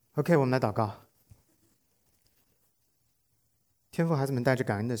OK，我们来祷告。天父，孩子们带着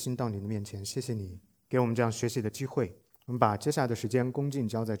感恩的心到你的面前，谢谢你给我们这样学习的机会。我们把接下来的时间恭敬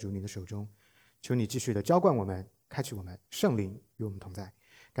交在主你的手中，求你继续的浇灌我们，开启我们，圣灵与我们同在。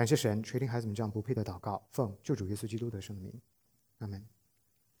感谢神垂听孩子们这样不配的祷告，奉救主耶稣基督的圣名，阿门。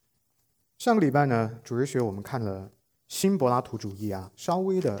上个礼拜呢，主日学我们看了新柏拉图主义稍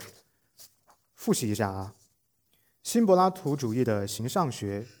微的复习一下新柏拉图主义的形上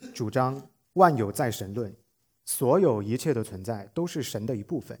学主张万有在神论，所有一切的存在都是神的一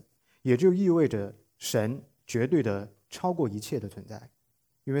部分，也就意味着神绝对的超过一切的存在，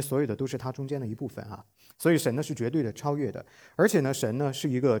因为所有的都是它中间的一部分所以神呢是绝对的超越的，而且呢神呢是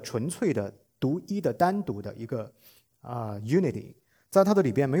一个纯粹的独一的单独的一个unity， 在它的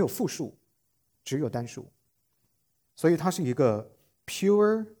里边没有复数，只有单数，所以它是一个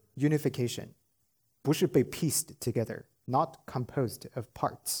pure unification， 不是被 pieced together， not composed of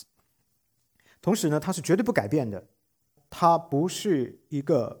parts。同时呢，它是绝对不改变的，它不是一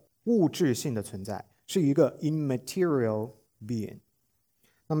个物质性的存在，是一个 immaterial being。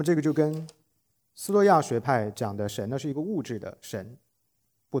那么这个就跟斯多亚学派讲的神呢是一个物质的神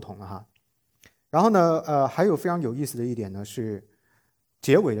不同了然后呢，还有非常有意思的一点呢是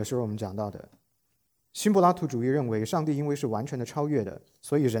结尾的时候我们讲到的，新柏拉图主义认为上帝因为是完全的超越的，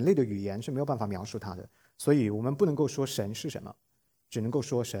所以人类的语言是没有办法描述它的，所以我们不能够说神是什么，只能够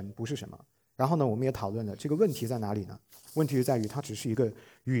说神不是什么。然后呢，我们也讨论了这个问题在哪里呢？问题就在于它只是一个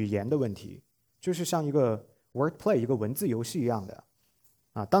语言的问题，就是像一个 wordplay 一个文字游戏一样的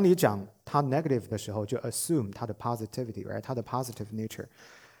当你讲它 negative 的时候，就 assume 它的 positivity， 它的 positive nature。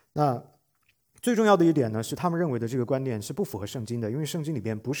那最重要的一点呢，是他们认为的这个观念是不符合圣经的，因为圣经里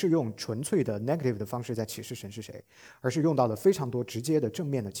边不是用纯粹的 negative 的方式在启示神是谁，而是用到了非常多直接的正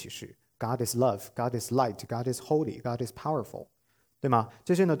面的启示。God is love, God is light, God is holy, God is powerful， 对吗？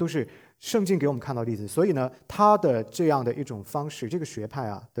这些呢都是圣经给我们看到的例子。所以呢，他的这样的一种方式，这个学派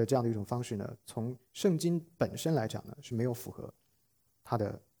的这样的一种方式呢，从圣经本身来讲呢是没有符合它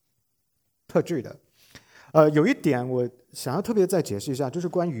的特质的。有一点我想要特别再解释一下，就是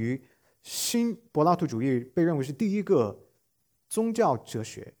关于新柏拉图主义被认为是第一个宗教哲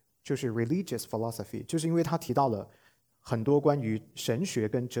学，就是 religious philosophy， 就是因为他提到了很多关于神学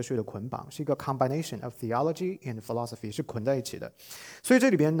跟哲学的捆绑，是一个 combination of theology and philosophy， 是捆在一起的。所以这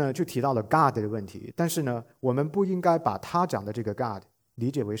里边呢就提到了 God 的问题，但是呢我们不应该把他讲的这个 God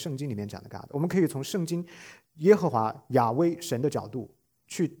理解为圣经里面讲的 God， 我们可以从圣经耶和华亚威神的角度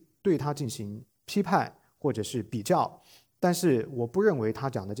去对他进行批判或者是比较，但是我不认为他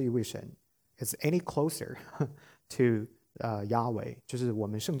讲的这一位神 is any closer to Yahweh， 就是我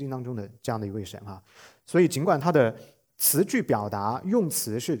们圣经当中的这样的一位神所以尽管他的词句表达用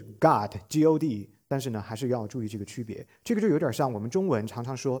词是 God God， 但是呢还是要注意这个区别。这个就有点像我们中文常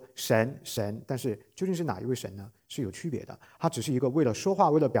常说神，但是究竟是哪一位神呢？是有区别的，它只是一个为了说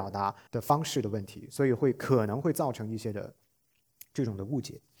话为了表达的方式的问题，所以可能会造成一些的这种的误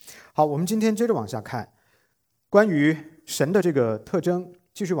解。好，我们今天接着往下看关于神的这个特征，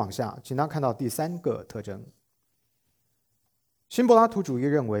继续往下，请大家看到第三个特征。新柏拉图主义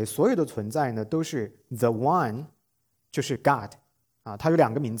认为所有的存在呢都是 the one， 就是 God 它有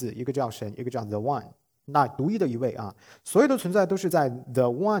两个名字，一个叫神，一个叫 the one， 那独一的一位所有的存在都是在 the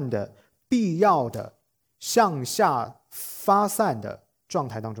one 的必要的向下发散的状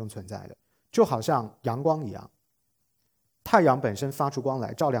态当中存在的，就好像阳光一样，太阳本身发出光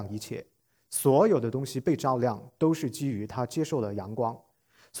来照亮一切，所有的东西被照亮都是基于它接受了阳光。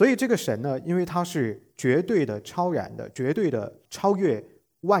所以这个神呢，因为它是绝对的超然的，绝对的超越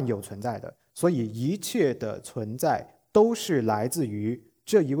万有存在的，所以一切的存在都是来自于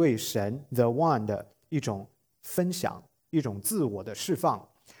这一位神 The One 的一种分享，一种自我的释放，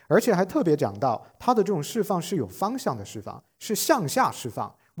而且还特别讲到它的这种释放是有方向的释放，是向下释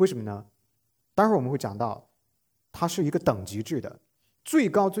放。为什么呢？待会儿我们会讲到它是一个等级制的，最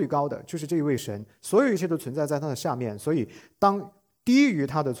高的就是这一位神，所有一切都存在在它的下面，所以当低于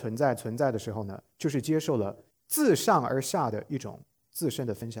它的存在的时候呢，就是接受了自上而下的一种自身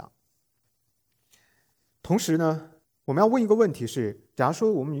的分享。同时呢，我们要问一个问题是，假如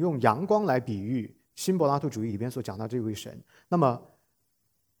说我们用阳光来比喻新柏拉图主义里边所讲到这位神，那么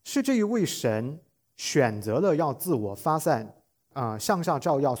是这一位神选择了要自我发散向下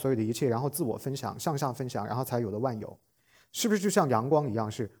照耀所有的一切，然后自我分享，向下分享，然后才有了万有，是不是就像阳光一样，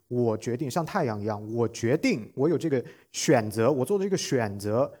是我决定，像太阳一样，我决定，我有这个选择，我做的这个选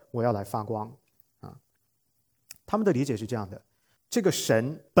择，我要来发光他们的理解是这样的，这个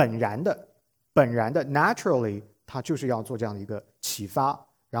神本然的 naturally， 他就是要做这样的一个启发，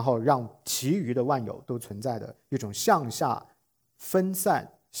然后让其余的万有都存在的一种向下分散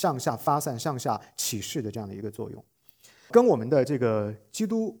向下发散、向下启示的这样的一个作用。跟我们的这个基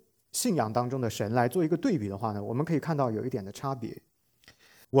督信仰当中的神来做一个对比的话呢，我们可以看到有一点的差别。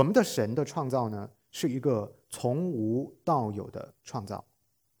我们的神的创造呢，是一个从无到有的创造。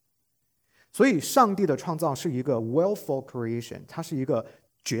所以上帝的创造是一个 willful creation， 它是一个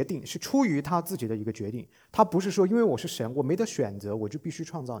决定，是出于他自己的一个决定。他不是说因为我是神，我没得选择，我就必须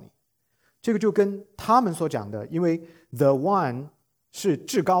创造你。这个就跟他们所讲的，因为 the one 是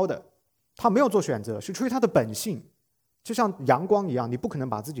至高的，他没有做选择，是出于他的本性。就像阳光一样，你不可能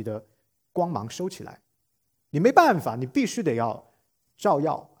把自己的光芒收起来，你没办法，你必须得要照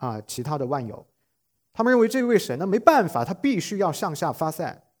耀其他的万有。他们认为这位神呢，没办法，他必须要向下发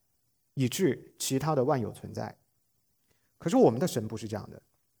散，以致其他的万有存在。可是我们的神不是这样的，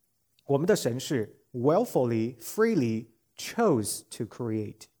我们的神是 willfully, freely chose to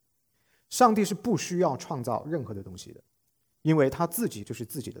create。上帝是不需要创造任何的东西的，因为他自己就是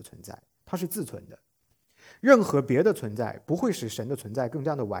自己的存在，他是自存的。任何别的存在不会使神的存在更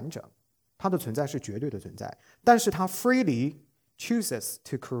加的完整，他的存在是绝对的存在，但是他 freely chooses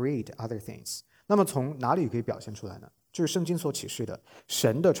to create other things。 那么从哪里可以表现出来呢？就是圣经所启示的，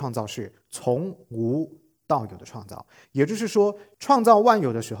神的创造是从无到有的创造。也就是说，创造万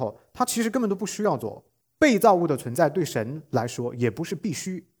有的时候，他其实根本都不需要做。被造物的存在对神来说也不是必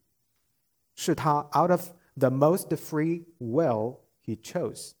须，是他 out of the most free will he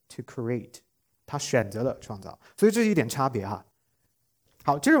chose to create， 他选择了创造。所以这是一点差别哈。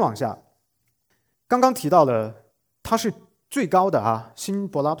好，接着往下，刚刚提到了他是最高的新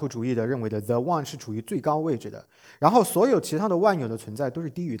柏拉图主义的认为的 the one 是处于最高位置的，然后所有其他的万有的存在都是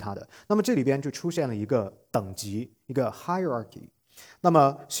低于他的。那么这里边就出现了一个等级，一个 hierarchy。 那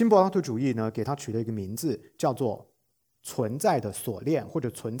么新柏拉图主义呢，给它取了一个名字，叫做存在的锁链，或者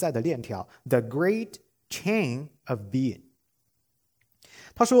存在的链条， the great chain of being。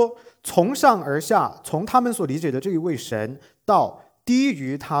 他说从上而下，从他们所理解的这一位神到低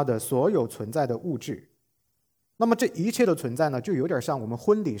于他的所有存在的物质。那么这一切的存在呢，就有点像我们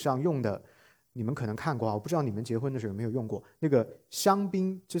婚礼上用的，你们可能看过我不知道你们结婚的时候有没有用过那个香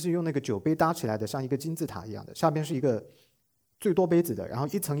槟，就是用那个酒杯搭起来的，像一个金字塔一样的，下边是一个最多杯子的，然后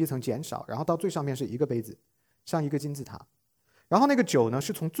一层一层减少，然后到最上面是一个杯子，像一个金字塔。然后那个酒呢，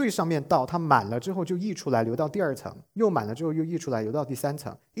是从最上面到它满了之后就溢出来，流到第二层，又满了之后又溢出来，流到第三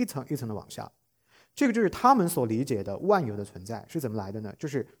层，一层一层的往下。这个就是他们所理解的万有的存在是怎么来的呢？就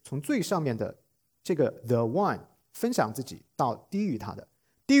是从最上面的这个 the one 分享自己到低于他的，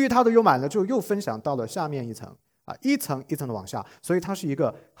低于他的又满了之后又分享到了下面一层一层一层的往下。所以它是一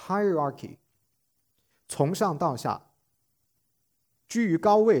个 hierarchy， 从上到下，居于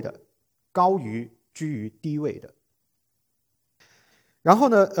高位的高于居于低位的。然后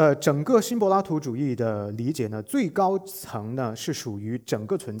呢，整个新柏拉图主义的理解呢，最高层呢是属于整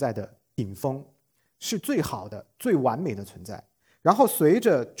个存在的顶峰，是最好的、最完美的存在。然后随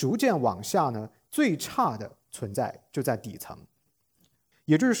着逐渐往下呢，最差的存在就在底层。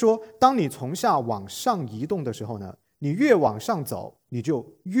也就是说，当你从下往上移动的时候呢，你越往上走，你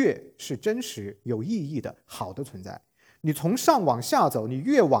就越是真实、有意义的好的存在。你从上往下走，你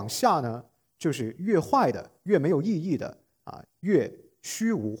越往下呢，就是越坏的、越没有意义的越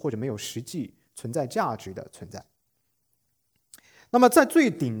虚无或者没有实际存在价值的存在。那么在最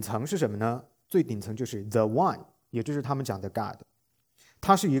顶层是什么呢？最顶层就是 the one， 也就是他们讲的 God。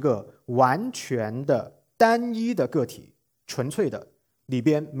 它是一个完全的单一的个体，纯粹的，里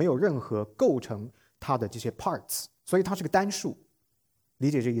边没有任何构成它的这些 parts， 所以它是个单数。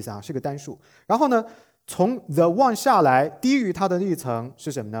理解这意思是个单数。然后呢，从 the one 下来，低于它的那一层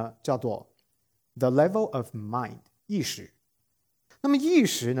是什么呢？叫做 the level of mind， 意识。那么意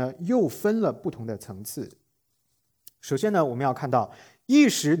识呢，又分了不同的层次。首先呢，我们要看到意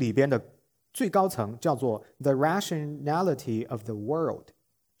识里边的最高层叫做 the rationality of the world，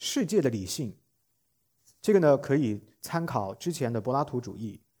 世界的理性。这个呢，可以参考之前的柏拉图主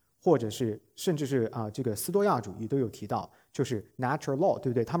义，或者是甚至是这个斯多亚主义都有提到，就是 natural law， 对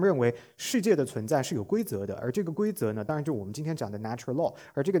不对？他们认为世界的存在是有规则的，而这个规则呢，当然就是我们今天讲的 natural law，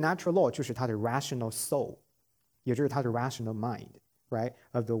 而这个 natural law 就是它的 rational soul， 也就是它的 rational mind。Right,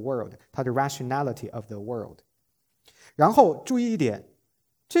 of the world， 它的 rationality of the world。 然后注意一点，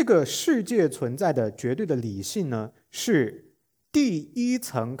这个世界存在的绝对的理性呢，是第一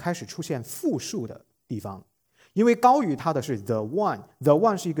层开始出现复数的地方。因为高于它的是 the one， the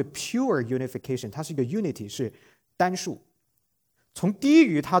one 是一个 pure unification， 它是一个 unity， 是单数。从低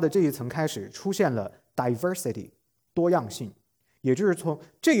于它的这一层开始出现了 diversity， 多样性，也就是从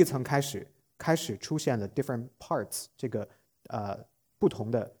这一层开始出现了 different parts， 这个不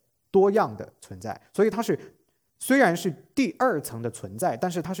同的多样的存在。所以它是虽然是第二层的存在，但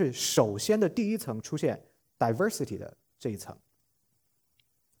是它是首先的第一层出现 diversity 的这一层。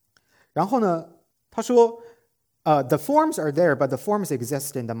然后呢，他说the forms are there, but the forms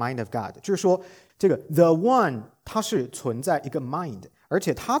exist in the mind of God。 就是说这个 the one 它是存在一个 mind， 而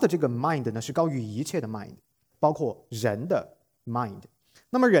且它的这个 mind 呢是高于一切的 mind， 包括人的 mind。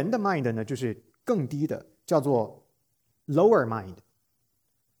 那么人的 mind 呢就是更低的，叫做 lower mind，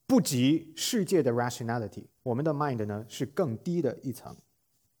 不及世界的 rationality。 我们的 mind 呢是更低的一层，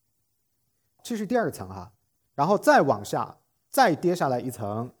这是第二层哈。然后再往下再跌下来一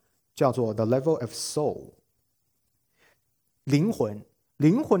层，叫做 the level of soul， 灵魂。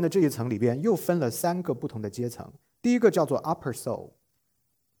灵魂的这一层里边又分了3个不同的阶层，第一个叫做 upper soul，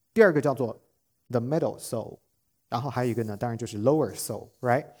 第二个叫做 the middle soul， 然后还有一个呢当然就是 lower soul，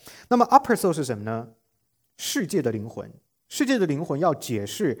 right？ 那么 upper soul 是什么呢？世界的灵魂。世界的灵魂要解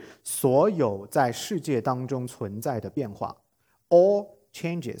释所有在世界当中存在的变化， all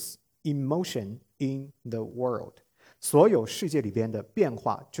changes in motion in the world， 所有世界里边的变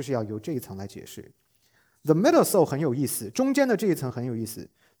化就是要由这一层来解释。 The middle soul 很有意思，中间的这一层很有意思。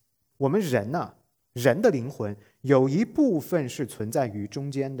我们人呢，人的灵魂有一部分是存在于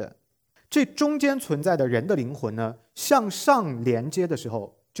中间的，这中间存在的人的灵魂呢，向上连接的时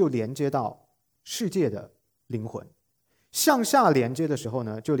候就连接到世界的灵魂，向下连接的时候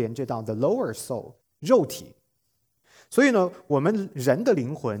呢，就连接到 the lower soul 肉体。所以呢，我们人的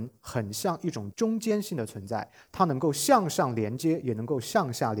灵魂很像一种中间性的存在，它能够向上连接，也能够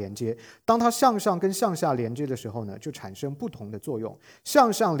向下连接。当它向上跟向下连接的时候呢，就产生不同的作用。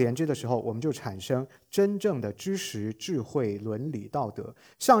向上连接的时候，我们就产生真正的知识、智慧、伦理、道德；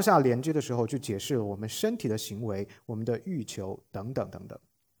向下连接的时候，就解释了我们身体的行为、我们的欲求等等等等。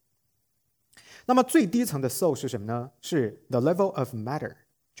那么最低层的 soul 是什么呢？是 the level of matter，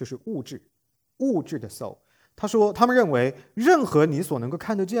 就是物质的 soul。他说他们认为任何你所能够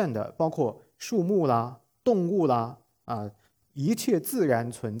看得见的，包括树木啦、动物啦一切自然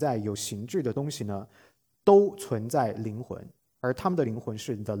存在有形质的东西呢，都存在灵魂，而他们的灵魂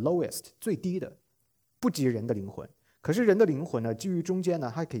是 the lowest 最低的，不及人的灵魂。可是人的灵魂呢，基于中间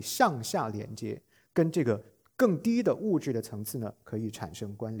呢，它可以向下连接，跟这个更低的物质的层次呢，可以产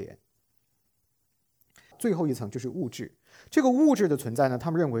生关联。最后一层就是物质，这个物质的存在呢，他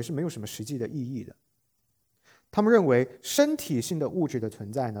们认为是没有什么实际的意义的。他们认为身体性的物质的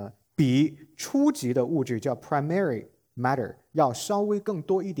存在呢，比初级的物质叫 primary matter 要稍微更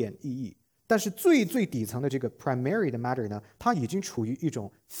多一点意义。但是最底层的这个 primary 的 matter 呢，它已经处于一种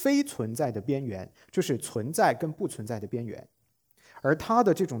非存在的边缘，就是存在跟不存在的边缘。而它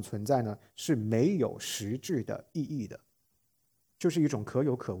的这种存在呢，是没有实质的意义的，就是一种可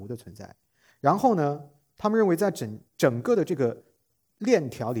有可无的存在。然后呢，他们认为在整个的这个链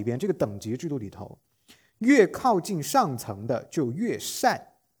条里边，这个等级制度里头，越靠近上层的就越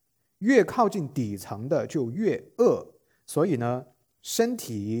善，越靠近底层的就越恶。所以呢，身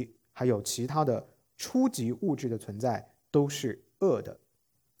体还有其他的初级物质的存在都是恶的，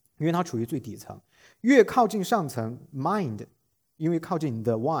因为它处于最底层。越靠近上层 mind， 因为靠近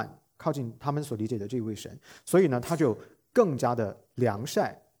the one， 靠近他们所理解的这位神，所以呢，它就更加的良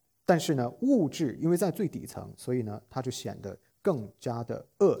善。但是呢，物质因为在最底层，所以呢，它就显得更加的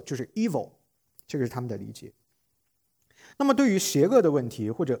恶，就是 evil。这个是他们的理解。那么对于邪恶的问题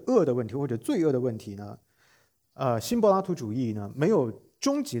或者恶的问题或者罪恶的问题呢，新柏拉图主义呢没有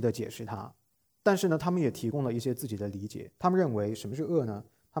终极的解释它，但是呢他们也提供了一些自己的理解。他们认为什么是恶呢？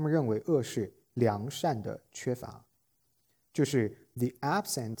他们认为恶是良善的缺乏，就是 the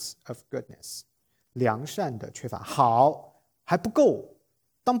absence of goodness， 良善的缺乏。好还不够，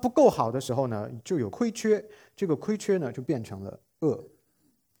当不够好的时候呢，就有亏缺，这个亏缺呢就变成了恶。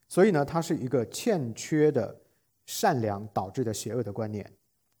所以呢，它是一个欠缺的善良导致的邪恶的观念。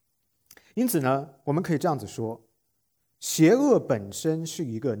因此呢，我们可以这样子说，邪恶本身是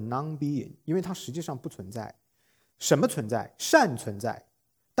一个 non-being， 因为它实际上不存在。什么存在？善存在，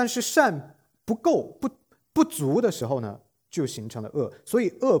但是善不够、不足的时候呢，就形成了恶。所以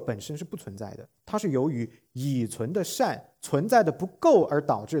恶本身是不存在的，它是由于已存的善存在的不够而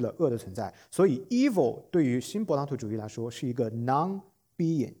导致了恶的存在。所以 evil 对于新柏拉图主义来说是一个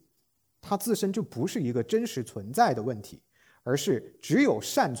non-being。它自身就不是一个真实存在的问题，而是只有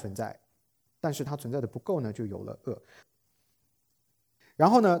善存在，但是它存在的不够呢，就有了恶。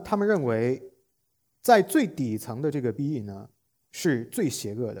然后呢，他们认为在最底层的这个 being 呢是最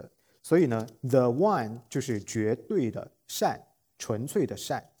邪恶的，所以呢 the one 就是绝对的善，纯粹的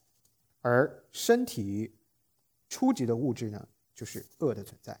善，而身体初级的物质呢就是恶的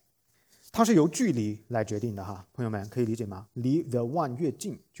存在。它是由距离来决定的哈，朋友们可以理解吗？离 the one 越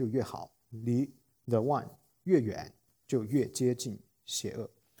近就越好，离 the one 越远就越接近邪恶。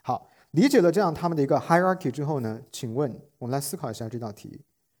好，理解了这样他们的一个 hierarchy 之后呢，请问我们来思考一下这道题。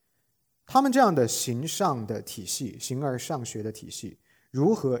他们这样的形上的体系，形而上学的体系，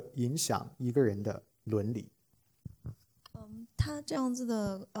如何影响一个人的伦理？他这样子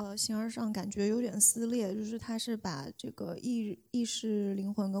的形而上感觉有点撕裂，就是他是把这个意识、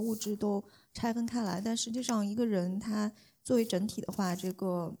灵魂跟物质都拆分开来，但实际上一个人他作为整体的话，这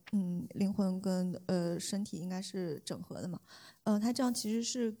个灵魂跟身体应该是整合的嘛。他这样其实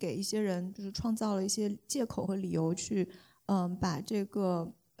是给一些人就是创造了一些借口和理由去把这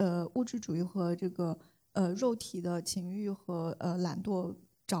个物质主义和这个肉体的情欲和懒惰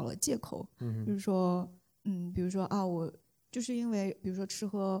找了借口，就是说比如说啊我。就是因为比如说吃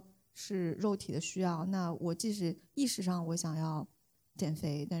喝是肉体的需要，那我即使意识上我想要减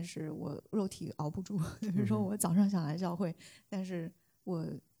肥，但是我肉体熬不住。比如说我早上想来教会，但是我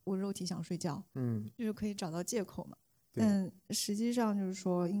肉体想睡觉，就是可以找到借口嘛。但实际上就是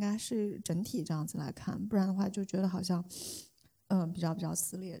说应该是整体这样子来看，不然的话就觉得好像比较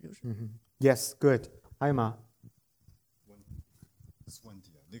撕裂，就是。Yes, good. 还有吗？问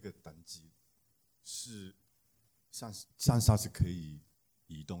题啊，那个等级是。向下是可以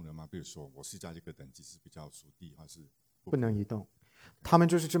移动的吗？比如说，我是在这个等级是比较属地，还是不能移动？他们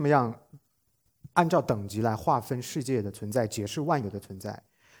就是这么样，按照等级来划分世界的存在，解释万有的存在。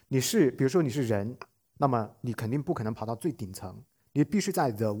比如说你是人，那么你肯定不可能跑到最顶层，你必须在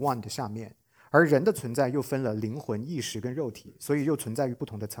the one 的下面。而人的存在又分了灵魂、意识跟肉体，所以又存在于不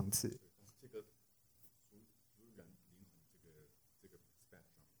同的层次。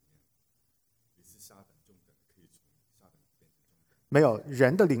没有，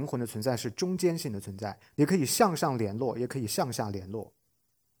人的灵魂的存在是中间性的存在，也可以向上联络，也可以向下联络，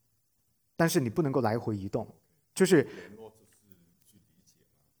但是你不能够来回移动。就是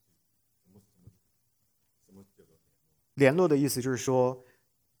联络的意思就是说，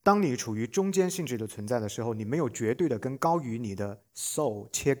当你处于中间性质的存在的时候，你没有绝对的跟高于你的 soul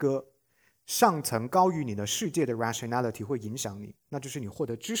切割，上层高于你的世界的 rationality 会影响你，那就是你获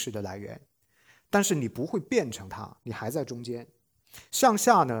得知识的来源，但是你不会变成它，你还在中间。向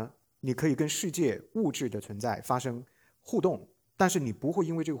下呢，你可以跟世界物质的存在发生互动，但是你不会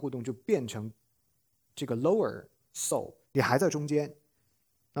因为这个互动就变成这个 lower soul， 你还在中间。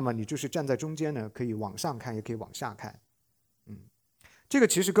那么你就是站在中间呢，可以往上看，也可以往下看。这个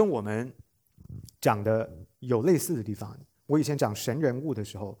其实跟我们讲的有类似的地方。我以前讲神人物的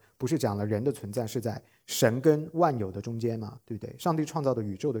时候，不是讲了人的存在是在神跟万有的中间嘛，对不对？上帝创造的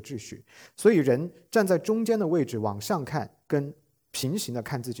宇宙的秩序，所以人站在中间的位置往上看，跟平行的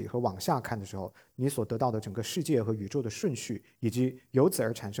看自己和往下看的时候，你所得到的整个世界和宇宙的顺序，以及由此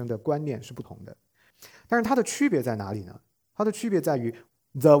而产生的观念是不同的。但是它的区别在哪里呢？它的区别在于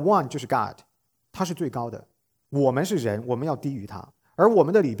The One 就是 God， 它是最高的，我们是人，我们要低于它，而我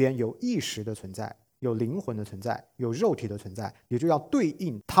们的里边有意识的存在，有灵魂的存在，有肉体的存在，也就要对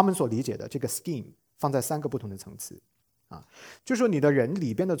应他们所理解的这个 scheme 放在3个不同的层次。就是说你的人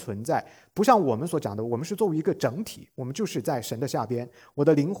里边的存在不像我们所讲的，我们是作为一个整体，我们就是在神的下边，我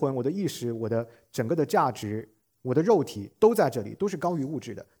的灵魂、我的意识、我的整个的价值、我的肉体都在这里，都是高于物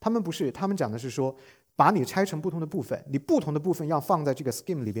质的。他们不是，他们讲的是说把你拆成不同的部分，你不同的部分要放在这个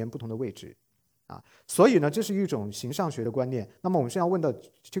scheme 里边不同的位置。所以呢，这是一种形上学的观念。那么我们现在要问的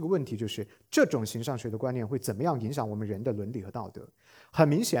这个问题就是，这种形上学的观念会怎么样影响我们人的伦理和道德？很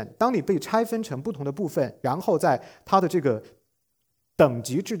明显，当你被拆分成不同的部分，然后在它的这个等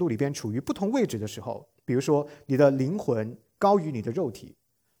级制度里边处于不同位置的时候，比如说你的灵魂高于你的肉体，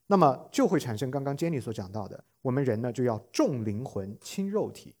那么就会产生刚刚 Jenny 所讲到的，我们人呢就要重灵魂轻肉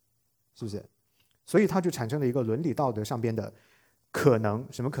体，是不是？所以它就产生了一个伦理道德上边的可能。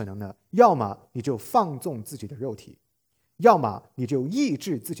什么可能呢？要么你就放纵自己的肉体，要么你就抑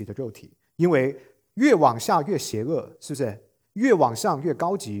制自己的肉体，因为越往下越邪恶，是不是？越往上越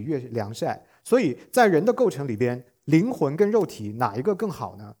高级越良善，所以在人的构成里边，灵魂跟肉体哪一个更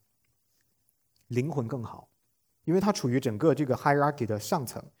好呢？灵魂更好，因为它处于整个这个 hierarchy 的上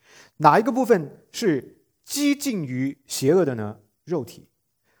层。哪一个部分是激进于邪恶的呢？肉体。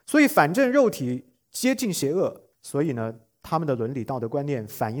所以反正肉体接近邪恶，所以呢他们的伦理道德观念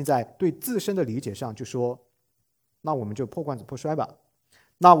反映在对自身的理解上，就说那我们就破罐子破摔吧，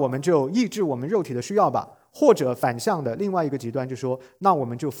那我们就抑制我们肉体的需要吧，或者反向的另外一个极端就说，那我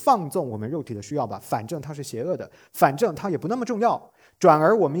们就放纵我们肉体的需要吧，反正它是邪恶的，反正它也不那么重要。转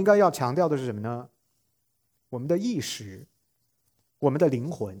而我们应该要强调的是什么呢？我们的意识，我们的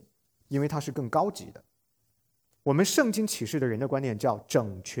灵魂，因为它是更高级的。我们圣经启示的人的观念叫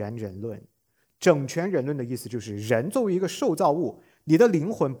整全人论。整全人论的意思就是人作为一个受造物，你的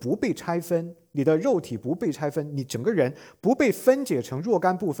灵魂不被拆分，你的肉体不被拆分，你整个人不被分解成若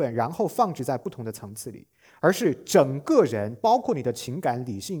干部分，然后放置在不同的层次里，而是整个人，包括你的情感、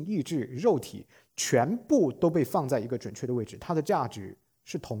理性、意志、肉体，全部都被放在一个准确的位置，它的价值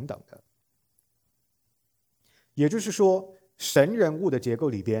是同等的。也就是说，神人物的结构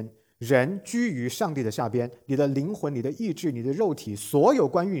里边，人居于上帝的下边，你的灵魂、你的意志、你的肉体，所有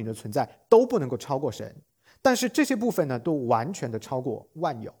关于你的存在都不能够超过神。但是这些部分呢，都完全的超过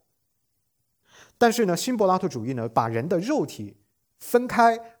万有。但是呢，新柏拉图主义呢，把人的肉体分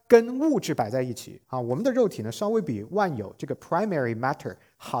开，跟物质摆在一起啊。我们的肉体呢，稍微比万有这个 primary matter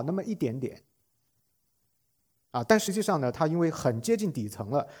好那么一点点啊，但实际上呢，它因为很接近底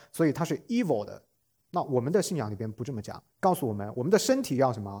层了，所以它是 evil 的。那我们的信仰里边不这么讲，告诉我们我们的身体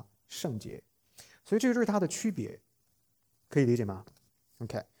要什么？圣洁。所以这就是它的区别，可以理解吗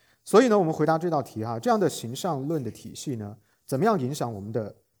 ？OK。所以呢，我们回答这道题哈，这样的形上论的体系呢，怎么样影响我们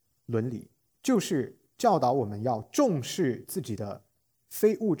的伦理？就是教导我们要重视自己的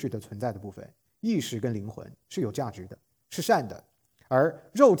非物质的存在的部分，意识跟灵魂是有价值的，是善的，而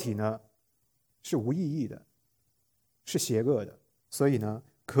肉体呢是无意义的，是邪恶的，所以呢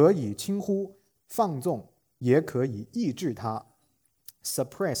可以轻忽、放纵，也可以抑制它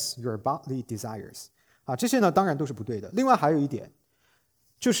 ，suppress your bodily desires 啊，这些呢当然都是不对的。另外还有一点。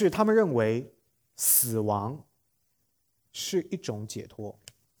就是他们认为死亡是一种解脱，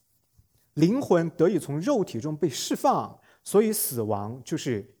灵魂得以从肉体中被释放，所以死亡就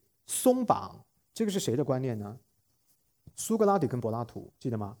是松绑。这个是谁的观念呢？苏格拉底跟柏拉图，记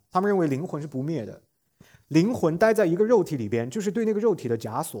得吗？他们认为灵魂是不灭的，灵魂待在一个肉体里边，就是对那个肉体的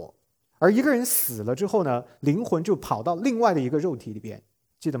枷锁。而一个人死了之后呢，灵魂就跑到另外的一个肉体里边，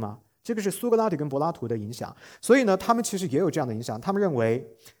记得吗？这个是苏格拉底跟柏拉图的影响，所以呢，他们其实也有这样的影响。他们认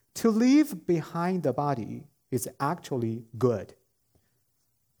为 ，to leave behind the body is actually good，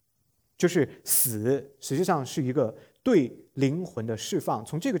 就是死实际上是一个对灵魂的释放。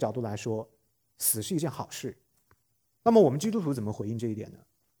从这个角度来说，死是一件好事。那么我们基督徒怎么回应这一点呢？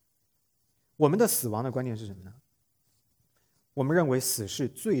我们的死亡的观念是什么呢？我们认为死是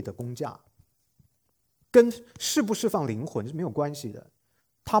罪的工价，跟释不释放灵魂是没有关系的。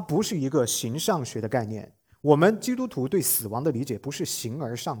它不是一个形上学的概念，我们基督徒对死亡的理解不是形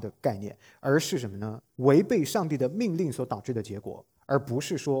而上的概念，而是什么呢？违背上帝的命令所导致的结果，而不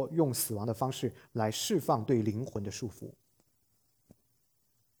是说用死亡的方式来释放对灵魂的束缚。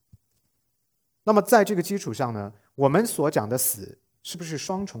那么在这个基础上呢，我们所讲的死是不是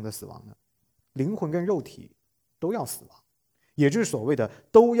双重的死亡呢？灵魂跟肉体都要死亡，也就是所谓的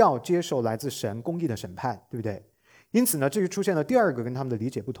都要接受来自神公义的审判，对不对？因此呢，这就出现了第二个跟他们的理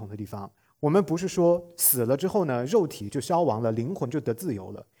解不同的地方。我们不是说死了之后呢，肉体就消亡了，灵魂就得自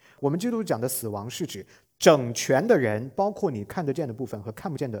由了。我们基督讲的死亡是指整全的人，包括你看得见的部分和看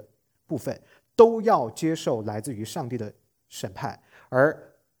不见的部分，都要接受来自于上帝的审判。而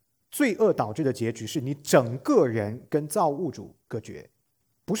罪恶导致的结局是你整个人跟造物主隔绝，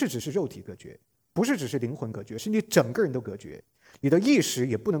不是只是肉体隔绝，不是只是灵魂隔绝，是你整个人都隔绝。你的意识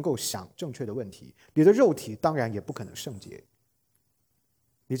也不能够想正确的问题，你的肉体当然也不可能圣洁，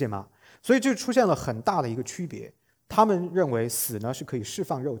理解吗？所以这出现了很大的一个区别。他们认为死呢是可以释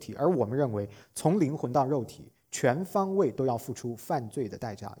放肉体，而我们认为从灵魂到肉体全方位都要付出犯罪的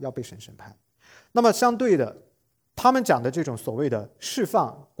代价，要被神审判。那么相对的，他们讲的这种所谓的释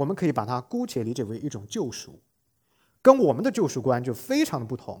放，我们可以把它姑且理解为一种救赎，跟我们的救赎观就非常的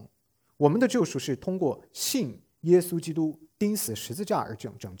不同。我们的救赎是通过信耶稣基督钉死十字架而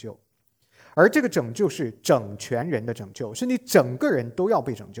拯救，而这个拯救是整全人的拯救，是你整个人都要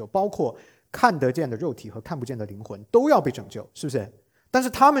被拯救，包括看得见的肉体和看不见的灵魂都要被拯救，是不是？但是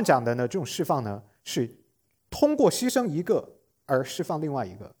他们讲的呢，这种释放呢，是通过牺牲一个而释放另外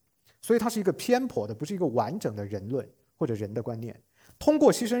一个，所以它是一个偏颇的，不是一个完整的人论或者人的观念。通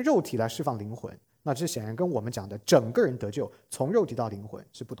过牺牲肉体来释放灵魂，那这显然跟我们讲的整个人得救，从肉体到灵魂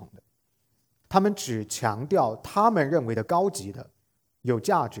是不同的。他们只强调他们认为的高级的、有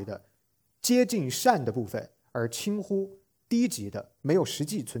价值的、接近善的部分，而轻忽低级的、没有实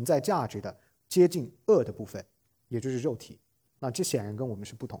际存在价值的、接近恶的部分，也就是肉体。那这显然跟我们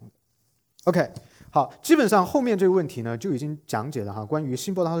是不同的。OK， 好，基本上后面这个问题呢就已经讲解了哈，关于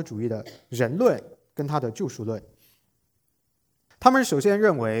新柏拉图主义的人论跟他的救赎论。他们首先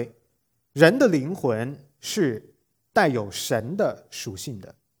认为人的灵魂是带有神的属性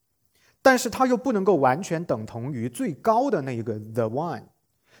的，但是它又不能够完全等同于最高的那一个 The One，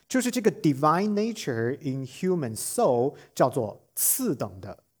 就是这个 Divine Nature in Human Soul 叫做次等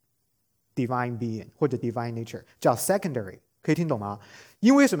的 Divine Being 或者 Divine Nature， 叫 Secondary 可以听懂吗？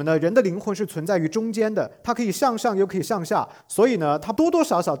因为什么呢？人的灵魂是存在于中间的，它可以向上又可以向下，所以呢，它多多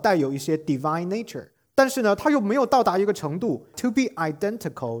少少带有一些 divine nature， 但是呢，它又没有到达一个程度 to be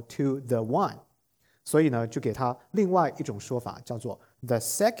identical to the one， 所以呢，就给它另外一种说法，叫做 the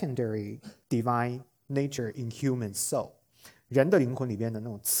secondary divine nature in human soul， 人的灵魂里边的那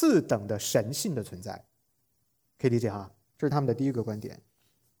种次等的神性的存在，可以理解哈？这是他们的第一个观点。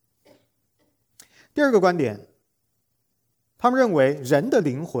第二个观点，他们认为人的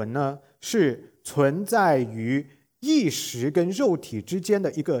灵魂呢是存在于意识跟肉体之间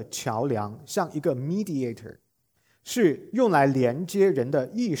的一个桥梁，像一个 mediator， 是用来连接人的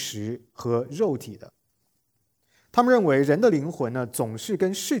意识和肉体的。他们认为人的灵魂呢总是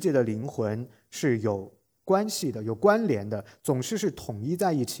跟世界的灵魂是有关系的、有关联的，总是统一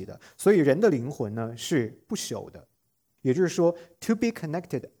在一起的，所以人的灵魂呢是不朽的。也就是说 to be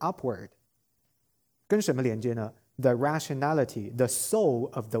connected upward， 跟什么连接呢？The rationality, the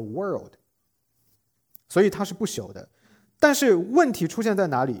soul of the world， 所以它是不朽的。但是问题出现在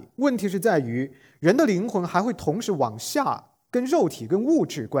哪里？问题是在于人的灵魂还会同时往下跟肉体跟物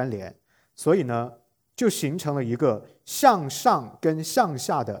质关联，所以呢就形成了一个向上跟向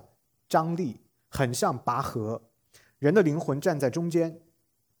下的张力，很像拔河。人的灵魂站在中间，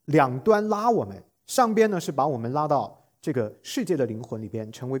两端拉我们，上边呢是把我们拉到这个世界的灵魂里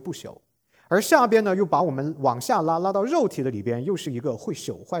边成为不朽，而下边呢又把我们往下拉到肉体的里边，又是一个会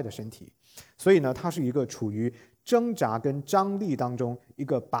朽坏的身体。所以呢它是一个处于挣扎跟张力当中一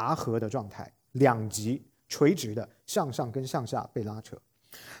个拔河的状态，两极垂直的向上跟向下被拉扯。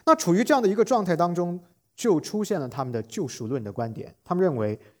那处于这样的一个状态当中，就出现了他们的救赎论的观点。他们认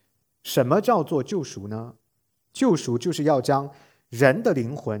为什么叫做救赎呢？救赎就是要将人的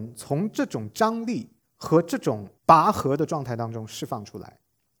灵魂从这种张力和这种拔河的状态当中释放出来。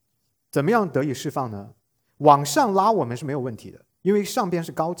怎么样得以释放呢？往上拉我们是没有问题的，因为上边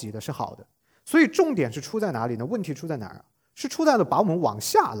是高级的，是好的。所以重点是出在哪里呢？问题出在哪儿啊？是出在了把我们往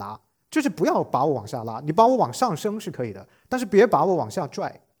下拉，就是不要把我往下拉，你把我往上升是可以的，但是别把我往下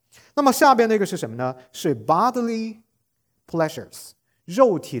拽。那么下边那个是什么呢？是 bodily pleasures，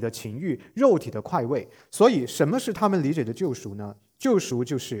 肉体的情欲，肉体的快慰。所以什么是他们理解的救赎呢？救赎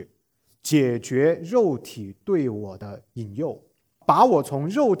就是解决肉体对我的引诱，把我从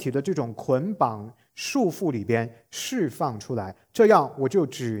肉体的这种捆绑束缚里边释放出来，这样我就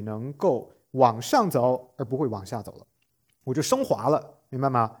只能够往上走，而不会往下走了，我就升华了，明白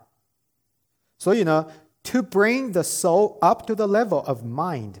吗？所以呢 to bring the soul up to the level of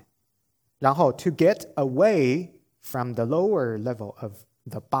mind， 然后 to get away from the lower level of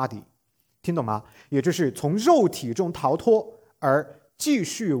the body， 听懂吗？也就是从肉体中逃脱，而继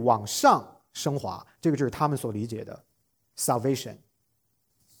续往上升华，这个就是他们所理解的 salvation。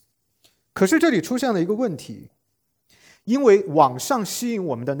 可是这里出现了一个问题，因为往上吸引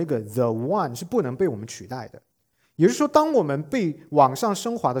我们的那个 the one 是不能被我们取代的。也就是说，当我们被往上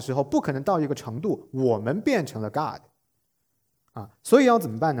升华的时候，不可能到一个程度我们变成了 God 所以要怎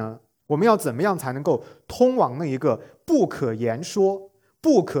么办呢？我们要怎么样才能够通往那一个不可言说、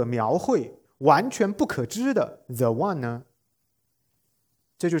不可描绘、完全不可知的 the one 呢？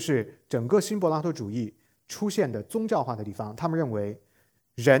这就是整个新柏拉图主义出现的宗教化的地方。他们认为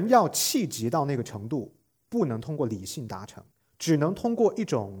人要气急到那个程度，不能通过理性达成，只能通过一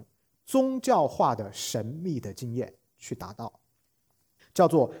种宗教化的神秘的经验去达到，叫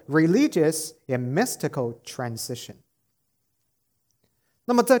做 religious and mystical transition。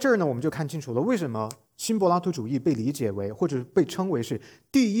 那么在这儿呢，我们就看清楚了为什么新柏拉图主义被理解为或者被称为是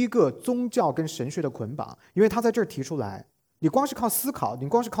第一个宗教跟神学的捆绑。因为他在这儿提出来，你光是靠思考，你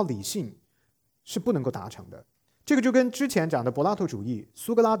光是靠理性是不能够达成的。这个就跟之前讲的柏拉图主义、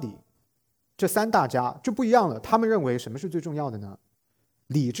苏格拉底这三大家就不一样了。他们认为什么是最重要的呢？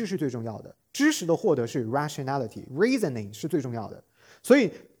理智是最重要的，知识的获得是 rationality reasoning 是最重要的。所以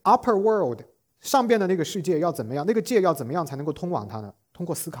upper world 上边的那个世界要怎么样，那个界要怎么样才能够通往它呢？通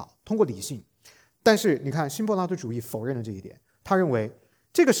过思考，通过理性。但是你看新柏拉图主义否认了这一点，他认为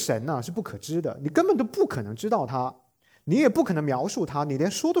这个神呢是不可知的，你根本都不可能知道它，你也不可能描述它，你连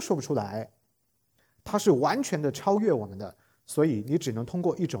说都说不出来，它是完全的超越我们的，所以你只能通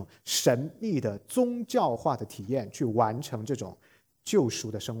过一种神秘的宗教化的体验去完成这种救赎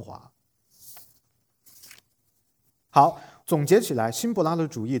的升华。好，总结起来，新柏拉图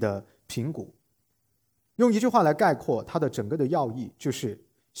主义的评估，用一句话来概括它的整个的要义，就是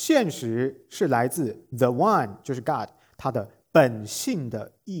现实是来自 the one， 就是 God， 它的本性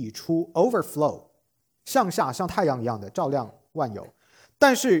的溢出 overflow， 向下像太阳一样的照亮万有。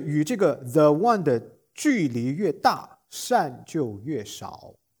但是与这个 the one 的距离越大，善就越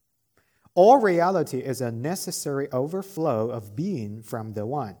少。All reality is a necessary overflow of being from the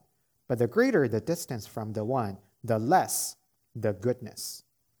one, but the greater the distance from the one, the less the goodness.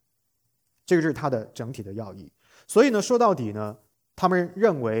 这个是它的整体的要义。所以呢，说到底呢，他们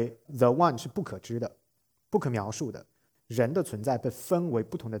认为 the one 是不可知的、不可描述的。人的存在被分为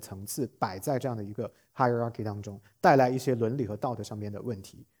不同的层次，摆在这样的一个 hierarchy 当中，带来一些伦理和道德上面的问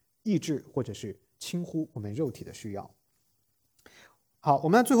题，抑制或者是轻忽我们肉体的需要。好，我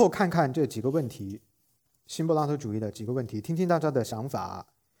们最后看看这几个问题，新柏拉图主义的几个问题，听听大家的想法。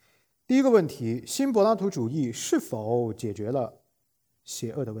第一个问题，新柏拉图主义是否解决了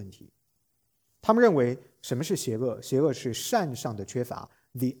邪恶的问题？他们认为什么是邪恶？邪恶是善上的缺乏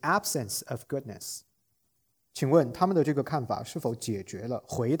 ，the absence of goodness。请问他们的这个看法是否解决了、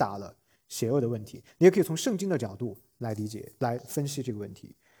回答了邪恶的问题？你也可以从圣经的角度来理解、来分析这个问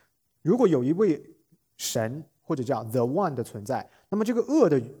题。如果有一位神或者叫 the one 的存在，那么这个恶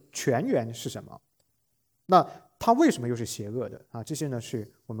的泉源是什么？那它为什么又是邪恶的啊？这些呢是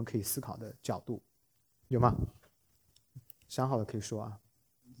我们可以思考的角度，有吗？想好了可以说啊。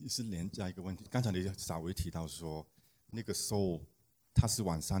是连加一个问题，刚才你稍微提到说，那个 soul 它是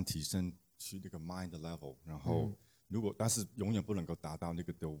往上提升去那个 mind level， 然后但是永远不能够达到那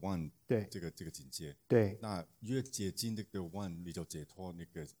个 the one 对这个境界。对，那越接近那个 one， 你就解脱那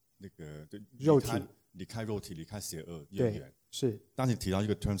个肉体，离开肉体，离开邪恶越远。是。当你提到一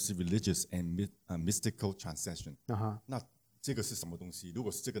个 term 是 religious and mystical transcession， 那这个是什么东西？如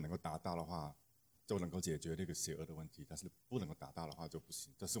果是这个能够达到的话，就能够解决那个邪恶的问题；但是不能够达到的话就不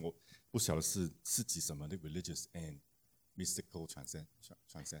行。但是我不晓得是指什么那个 religious and mystical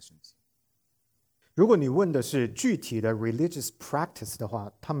transcessions。如果你问的是具体的 religious practice 的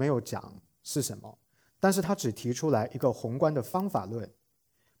话，他没有讲是什么，但是他只提出来一个宏观的方法论，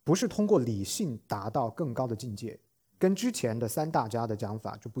不是通过理性达到更高的境界，跟之前的三大家的讲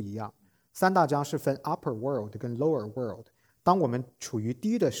法就不一样。三大家是分 upper world 跟 lower world， 当我们处于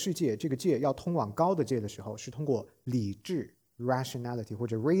低的世界，这个界要通往高的界的时候，是通过理智 rationality 或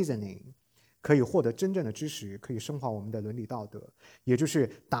者 reasoning可以获得真正的知识，可以升华我们的伦理道德，也就是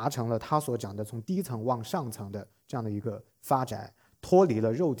达成了他所讲的从低层往上层的这样的一个发展，脱离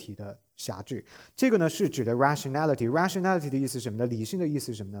了肉体的辖制。这个呢是指的 rationality。rationality 的意思是什么呢？理性的意思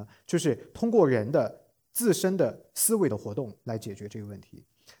是什么呢？就是通过人的自身的思维的活动来解决这个问题。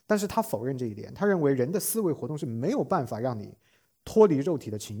但是他否认这一点，他认为人的思维活动是没有办法让你脱离肉体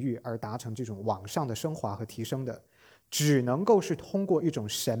的情欲而达成这种往上的升华和提升的，只能够是通过一种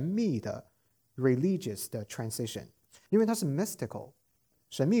神秘的religious 的 transition， 因为它是 mystical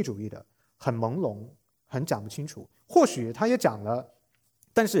神秘主义的，很朦胧，很讲不清楚。或许他也讲了，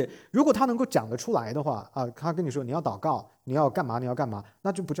但是如果他能够讲得出来的话他跟你说你要祷告，你要干嘛，你要干嘛，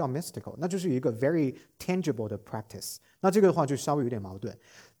那就不叫 mystical， 那就是一个 very tangible 的 practice。那这个的话就稍微有点矛盾。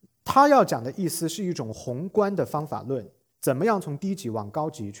他要讲的意思是一种宏观的方法论，怎么样从低级往高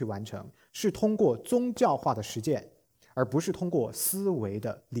级去完成，是通过宗教化的实践，而不是通过思维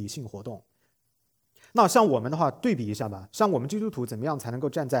的理性活动。那像我们的话，对比一下吧，像我们基督徒怎么样才能够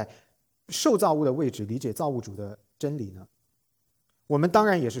站在受造物的位置理解造物主的真理呢？我们当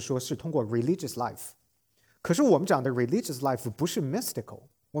然也是说是通过 religious life， 可是我们讲的 religious life 不是 mystical，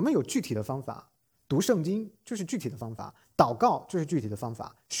 我们有具体的方法，读圣经就是具体的方法，祷告就是具体的方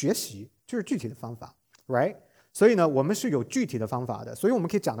法，学习就是具体的方法 ，right？ 所以呢，我们是有具体的方法的，所以我们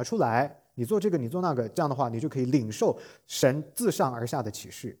可以讲得出来，你做这个，你做那个，这样的话，你就可以领受神自上而下的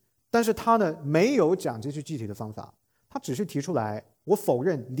启示。但是他呢，没有讲这些具体的方法，他只是提出来，我否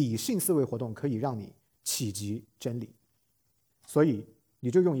认理性思维活动可以让你企及真理，所以你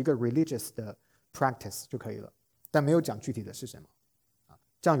就用一个 religious 的 practice 就可以了，但没有讲具体的是什么。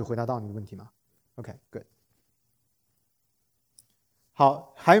这样有回答到你的问题吗？ OK good。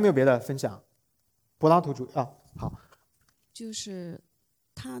 好，还有没有别的分享？柏拉图主义好，就是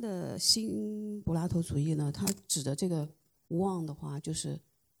他的新柏拉图主义呢，他指的这个望的话，就是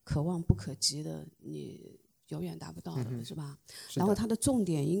可望不可及的，你永远达不到的，是吧？然后他的重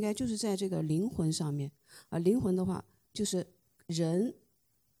点应该就是在这个灵魂上面，灵魂的话就是人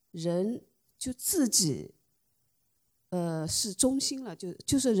就自己是中心了，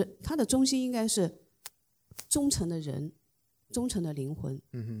就是人，他的中心应该是忠诚的人，忠诚的灵魂，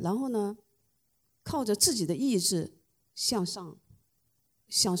然后呢，靠着自己的意志向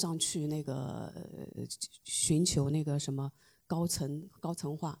上去那个寻求那个什么高层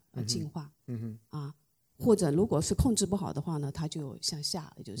化进化，或者如果是控制不好的话呢，他就向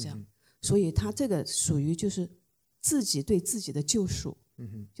下，就这样。所以他这个属于就是自己对自己的救赎，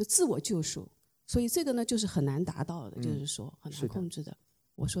就自我救赎。所以这个呢就是很难达到的，就是说很难控制的。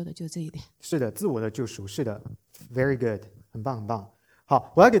我说的就这一点。是的，自我的救赎，是的 ，very good， 很棒很棒。好，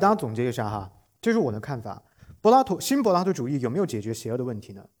我来给大家总结一下哈，这是我的看法。新柏拉图主义有没有解决邪恶的问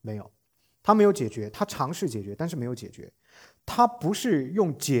题呢？没有，他没有解决，他尝试解决，但是没有解决。他不是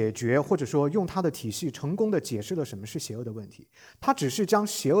用解决或者说用他的体系成功的解释了什么是邪恶的问题，他只是将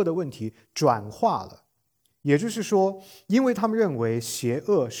邪恶的问题转化了。也就是说，因为他们认为邪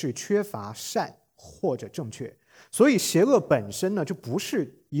恶是缺乏善或者正确，所以邪恶本身呢就不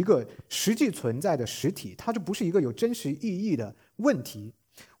是一个实际存在的实体，它就不是一个有真实意义的问题。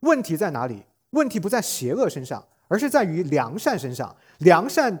问题在哪里？问题不在邪恶身上，而是在于良善身上。良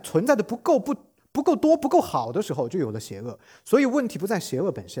善存在的不够多、不够好的时候，就有了邪恶。所以问题不在邪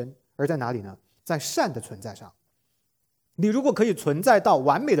恶本身，而在哪里呢？在善的存在上。你如果可以存在到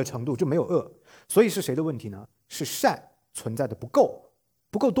完美的程度，就没有恶。所以是谁的问题呢？是善存在的不够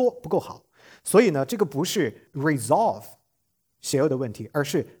多、不够好。所以呢，这个不是 resolve 邪恶的问题，而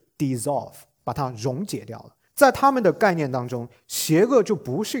是 dissolve 把它溶解掉了。在他们的概念当中，邪恶就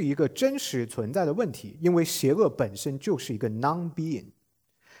不是一个真实存在的问题，因为邪恶本身就是一个 non-being。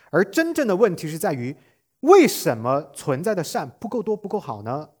而真正的问题是在于，为什么存在的善不够多、不够好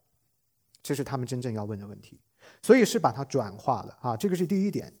呢？这是他们真正要问的问题。所以是把它转化了啊，这个是第一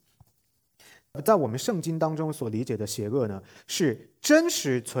点。在我们圣经当中所理解的邪恶呢，是真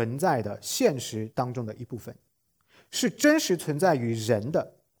实存在的现实当中的一部分，是真实存在于人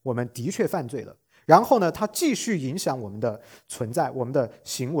的，我们的确犯罪了，然后呢，它继续影响我们的存在、我们的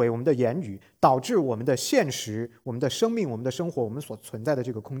行为、我们的言语，导致我们的现实、我们的生命、我们的生活、我们所存在的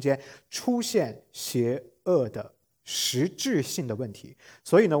这个空间出现邪恶的实质性的问题。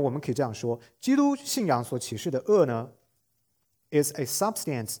所以呢，我们可以这样说，基督信仰所启示的恶呢，is a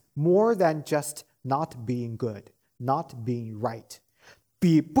substance more than just not being good, not being right，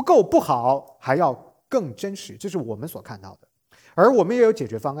 比不够不好还要更真实，这是我们所看到的。而我们也有解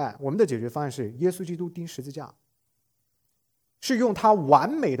决方案，我们的解决方案是耶稣基督钉十字架，是用他完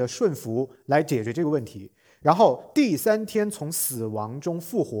美的顺服来解决这个问题，然后第3天从死亡中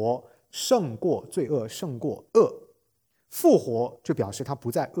复活，胜过罪恶，胜过恶。复活就表示他不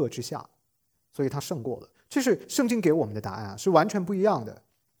在恶之下，所以他胜过了。这是圣经给我们的答案，是完全不一样的。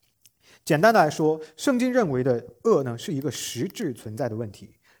简单的来说，圣经认为的恶呢是一个实质存在的问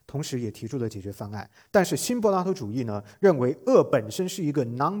题，同时也提出了解决方案。但是新柏拉图主义呢认为恶本身是一个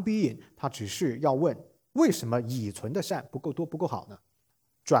non-being， 它只是要问为什么已存的善不够多、不够好呢？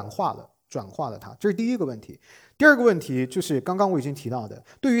转化了它，这是第一个问题。第二个问题就是刚刚我已经提到的，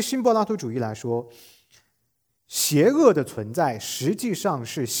对于新柏拉图主义来说，邪恶的存在实际上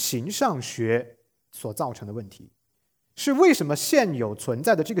是形上学所造成的问题，是为什么现有存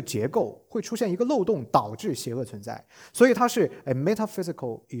在的这个结构会出现一个漏洞，导致邪恶存在。所以它是 a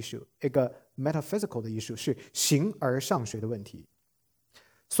metaphysical issue， 一个 metaphysical 的 issue， 是形而上学的问题。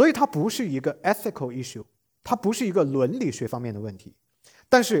所以它不是一个 ethical issue， 它不是一个伦理学方面的问题。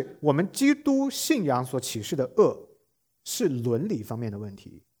但是我们基督信仰所启示的恶是伦理方面的问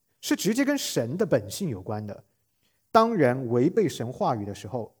题，是直接跟神的本性有关的。当人违背神话语的时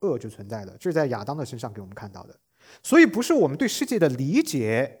候，恶就存在了，这是在亚当的身上给我们看到的。所以不是我们对世界的理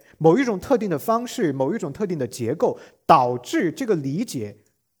解某一种特定的方式、某一种特定的结构，导致这个理解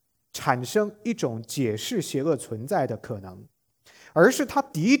产生一种解释邪恶存在的可能，而是他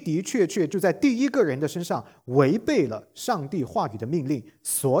的确就在第一个人的身上违背了上帝话语的命令，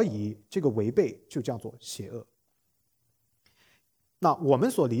所以这个违背就叫做邪恶。那我们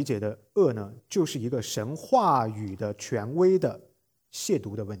所理解的恶呢，就是一个神话语的权威的亵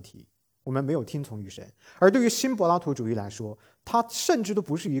渎的问题，我们没有听从于神。而对于新柏拉图主义来说，它甚至都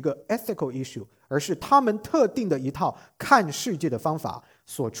不是一个 ethical issue， 而是他们特定的一套看世界的方法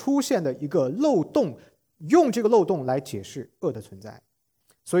所出现的一个漏洞，用这个漏洞来解释恶的存在，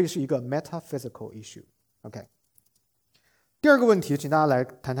所以是一个 metaphysical issue。OK， 第二个问题，请大家来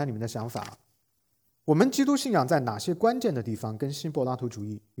谈谈你们的想法。我们基督信仰在哪些关键的地方跟新柏拉图主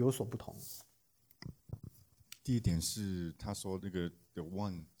义有所不同？第一点是他说那个 the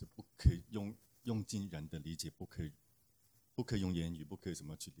one 就不可以用尽人的理解，不可以用言语，不可以什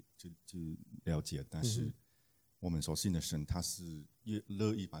么去了解。但是我们所信的神，他是越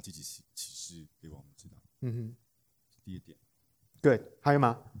乐意把自己启示给我们知道。第一点。对，还有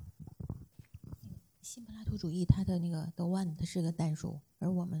吗？新柏拉图主义它的那个 the one 它是个单数，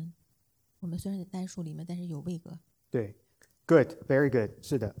而我们虽然在单数里面，但是有位格。对 ，good， very good，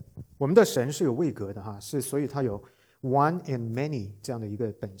 是的，我们的神是有位格的哈，所以它有 one and many 这样的一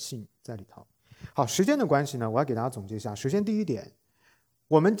个本性在里头。好，时间的关系呢，我要给大家总结一下。首先第一点，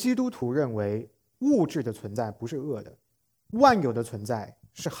我们基督徒认为物质的存在不是恶的，万有的存在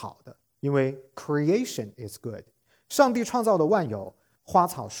是好的，因为 creation is good， 上帝创造的万有花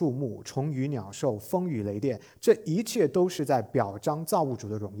草树木、虫鱼鸟兽、风雨雷电，这一切都是在表彰造物主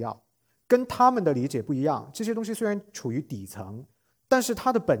的荣耀。跟他们的理解不一样，这些东西虽然处于底层，但是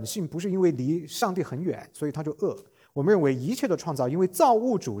它的本性不是因为离上帝很远，所以它就恶。我们认为一切的创造，因为造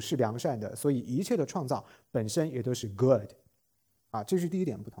物主是良善的，所以一切的创造本身也都是 good。这是第一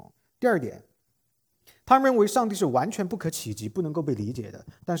点不同。第二点，他们认为上帝是完全不可企及、不能够被理解的，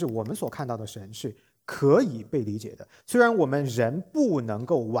但是我们所看到的神是可以被理解的。虽然我们人不能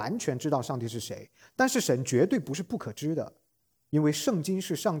够完全知道上帝是谁，但是神绝对不是不可知的。因为圣经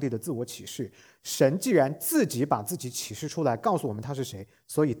是上帝的自我启示，神既然自己把自己启示出来告诉我们他是谁，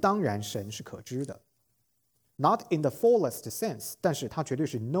所以当然神是可知的。 Not in the fullest sense， 但是它绝对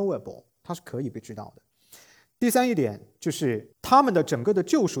是 knowable， 它是可以被知道的。第三一点就是他们的整个的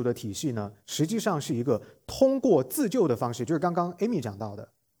救赎的体系呢，实际上是一个通过自救的方式，就是刚刚 Amy 讲到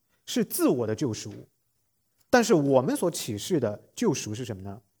的，是自我的救赎。但是我们所启示的救赎是什么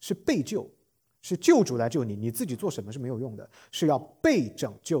呢？是被救，是救主来救你，你自己做什么是没有用的，是要被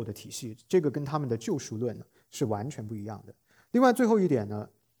拯救的体系。这个跟他们的救赎论呢是完全不一样的。另外最后一点呢，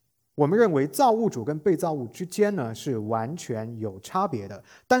我们认为造物主跟被造物之间呢是完全有差别的，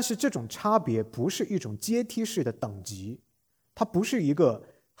但是这种差别不是一种阶梯式的等级，它不是一个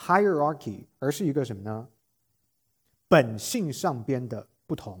hierarchy， 而是一个什么呢？本性上边的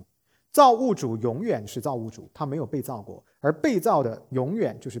不同。造物主永远是造物主，他没有被造过，而被造的永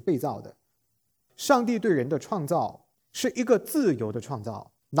远就是被造的。上帝对人的创造是一个自由的创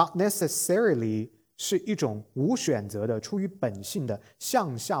造， not necessarily 是一种无选择的出于本性的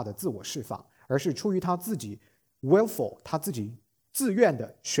向下的自我释放，而是出于他自己 willful， 他自己自愿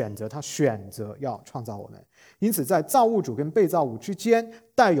的选择，他选择要创造我们。因此在造物主跟被造物之间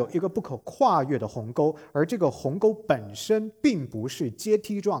带有一个不可跨越的鸿沟，而这个鸿沟本身并不是阶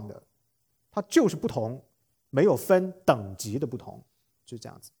梯状的，它就是不同，没有分等级的不同，就是这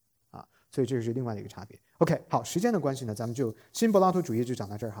样子。所以这是另外的一个差别。 OK， 好，时间的关系呢，咱们就新柏拉图主义就讲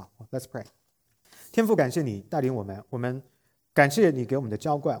到这儿。好 ，Let's pray。 天父，感谢你带领我们，我们感谢你给我们的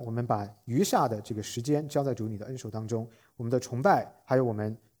浇灌，我们把余下的这个时间交在主你的恩手当中，我们的崇拜，还有我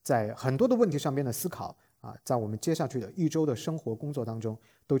们在很多的问题上边的思考在我们接下去的一周的生活工作当中，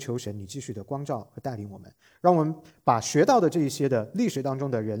都求神你继续的光照和带领我们，让我们把学到的这一些的历史当中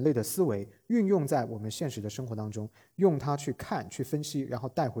的人类的思维运用在我们现实的生活当中，用它去看去分析，然后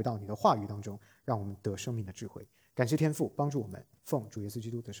带回到你的话语当中，让我们得生命的智慧。感谢天父帮助我们，奉主耶稣基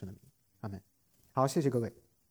督得胜的名，阿们。好，谢谢各位。